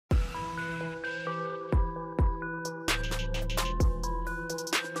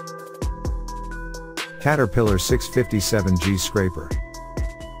Caterpillar 657G Scraper.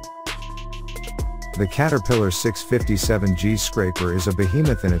 The Caterpillar 657G Scraper is a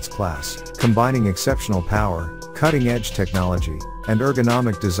behemoth in its class, combining exceptional power, cutting-edge technology, and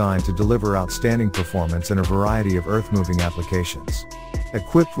ergonomic design to deliver outstanding performance in a variety of earth-moving applications.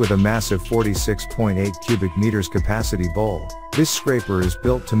 Equipped with a massive 46.8 cubic meters capacity bowl, this scraper is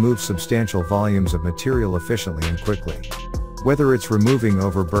built to move substantial volumes of material efficiently and quickly. Whether it's removing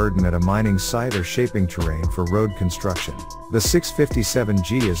overburden at a mining site or shaping terrain for road construction, the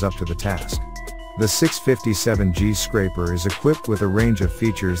 657G is up to the task. The 657G scraper is equipped with a range of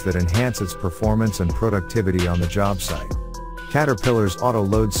features that enhance its performance and productivity on the job site. Caterpillar's auto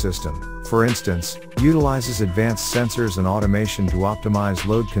load system, for instance, utilizes advanced sensors and automation to optimize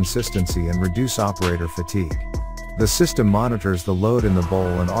load consistency and reduce operator fatigue. The system monitors the load in the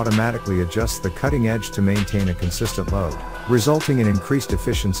bowl and automatically adjusts the cutting edge to maintain a consistent load, resulting in increased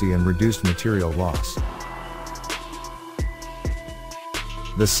efficiency and reduced material loss.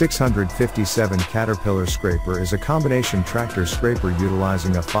 The 657 Caterpillar scraper is a combination tractor scraper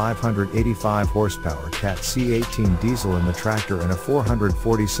utilizing a 585 horsepower Cat C18 diesel in the tractor and a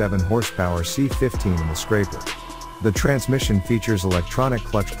 447 horsepower C15 in the scraper. The transmission features electronic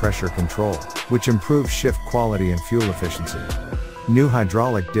clutch pressure control, which improves shift quality and fuel efficiency. New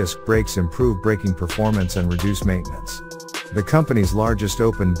hydraulic disc brakes improve braking performance and reduce maintenance. The company's largest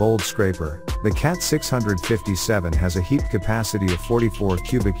open-bowled scraper, the Cat 657 has a heap capacity of 44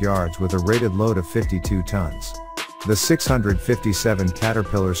 cubic yards with a rated load of 52 tons. The 657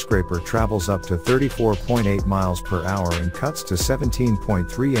 Caterpillar scraper travels up to 34.8 miles per hour and cuts to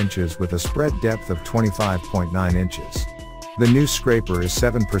 17.3 inches with a spread depth of 25.9 inches. The new scraper is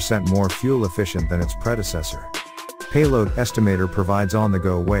 7% more fuel efficient than its predecessor. Payload Estimator provides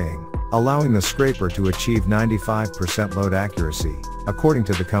on-the-go weighing, allowing the scraper to achieve 95% load accuracy, according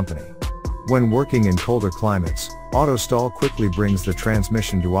to the company. When working in colder climates, auto stall quickly brings the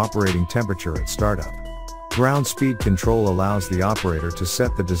transmission to operating temperature at startup. Ground speed control allows the operator to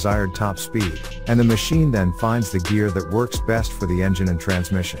set the desired top speed, and the machine then finds the gear that works best for the engine and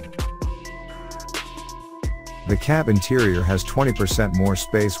transmission. The cab interior has 20% more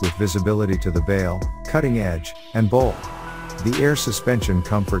space with visibility to the bale, cutting edge, and bowl. The air suspension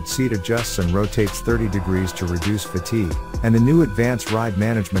comfort seat adjusts and rotates 30 degrees to reduce fatigue, and the new advanced ride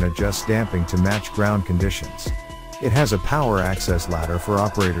management adjusts damping to match ground conditions. It has a power access ladder for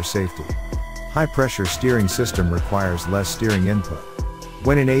operator safety. High-pressure steering system requires less steering input.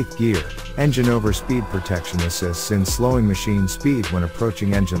 When in 8th gear, engine overspeed protection assists in slowing machine speed when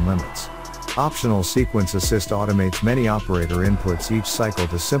approaching engine limits. Optional sequence assist automates many operator inputs each cycle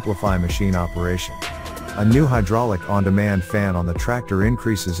to simplify machine operation. A new hydraulic on-demand fan on the tractor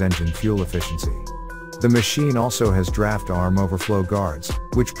increases engine fuel efficiency. The machine also has draft arm overflow guards,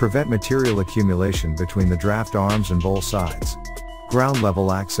 which prevent material accumulation between the draft arms and bowl sides. Ground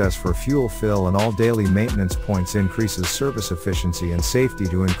level access for fuel fill and all daily maintenance points increases service efficiency and safety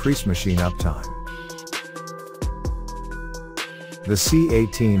to increase machine uptime. The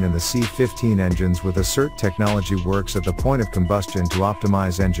C18 and the C15 engines with Acert technology works at the point of combustion to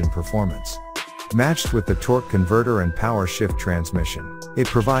optimize engine performance. Matched with the torque converter and power shift transmission, it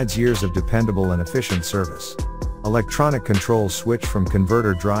provides years of dependable and efficient service. Electronic controls switch from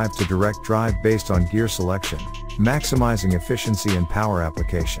converter drive to direct drive based on gear selection, maximizing efficiency and power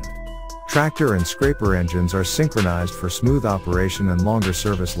application. Tractor and scraper engines are synchronized for smooth operation and longer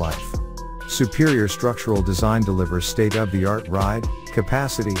service life. Superior structural design delivers state-of-the-art ride,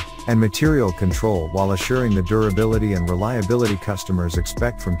 capacity, and material control while assuring the durability and reliability customers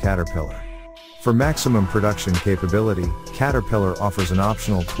expect from Caterpillar. For maximum production capability, Caterpillar offers an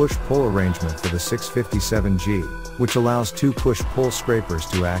optional push-pull arrangement for the 657G, which allows two push-pull scrapers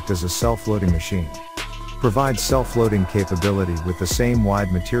to act as a self-loading machine. Provides self-loading capability with the same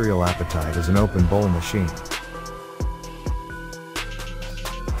wide material appetite as an open bowl machine.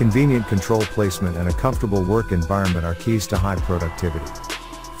 Convenient control placement and a comfortable work environment are keys to high productivity.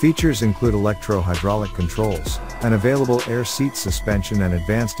 Features include electro-hydraulic controls, an available air seat suspension and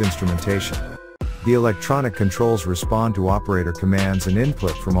advanced instrumentation. The electronic controls respond to operator commands and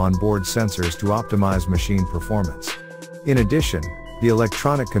input from onboard sensors to optimize machine performance. In addition, the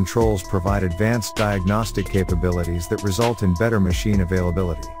electronic controls provide advanced diagnostic capabilities that result in better machine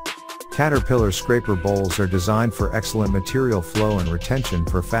availability. Caterpillar scraper bowls are designed for excellent material flow and retention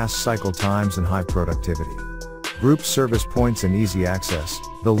for fast cycle times and high productivity. Group service points and easy access,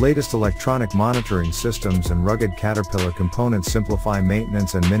 the latest electronic monitoring systems and rugged Caterpillar components simplify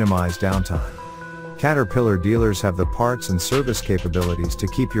maintenance and minimize downtime. Caterpillar dealers have the parts and service capabilities to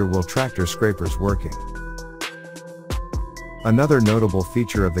keep your will tractor scrapers working. Another notable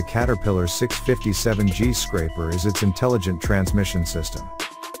feature of the Caterpillar 657G scraper is its intelligent transmission system.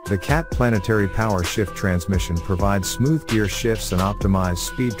 The CAT planetary power shift transmission provides smooth gear shifts and optimized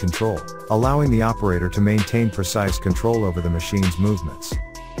speed control, allowing the operator to maintain precise control over the machine's movements.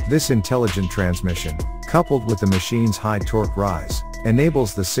 This intelligent transmission, coupled with the machine's high torque rise,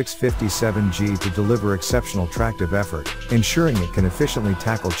 enables the 657G to deliver exceptional tractive effort, ensuring it can efficiently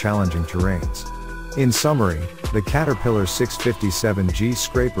tackle challenging terrains. In summary, the Caterpillar 657G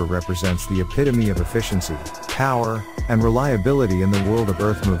scraper represents the epitome of efficiency, power, and reliability in the world of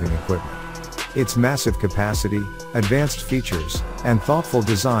earth-moving equipment. Its massive capacity, advanced features, and thoughtful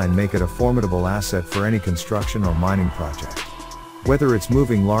design make it a formidable asset for any construction or mining project. Whether it's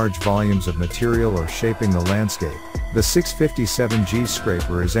moving large volumes of material or shaping the landscape, the 657G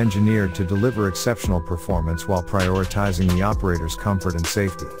scraper is engineered to deliver exceptional performance while prioritizing the operator's comfort and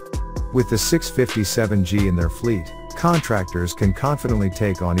safety. With the 657G in their fleet, contractors can confidently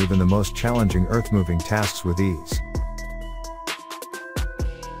take on even the most challenging earth-moving tasks with ease.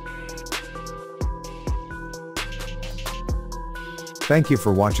 Thank you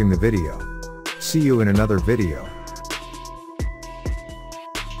for watching the video. See you in another video.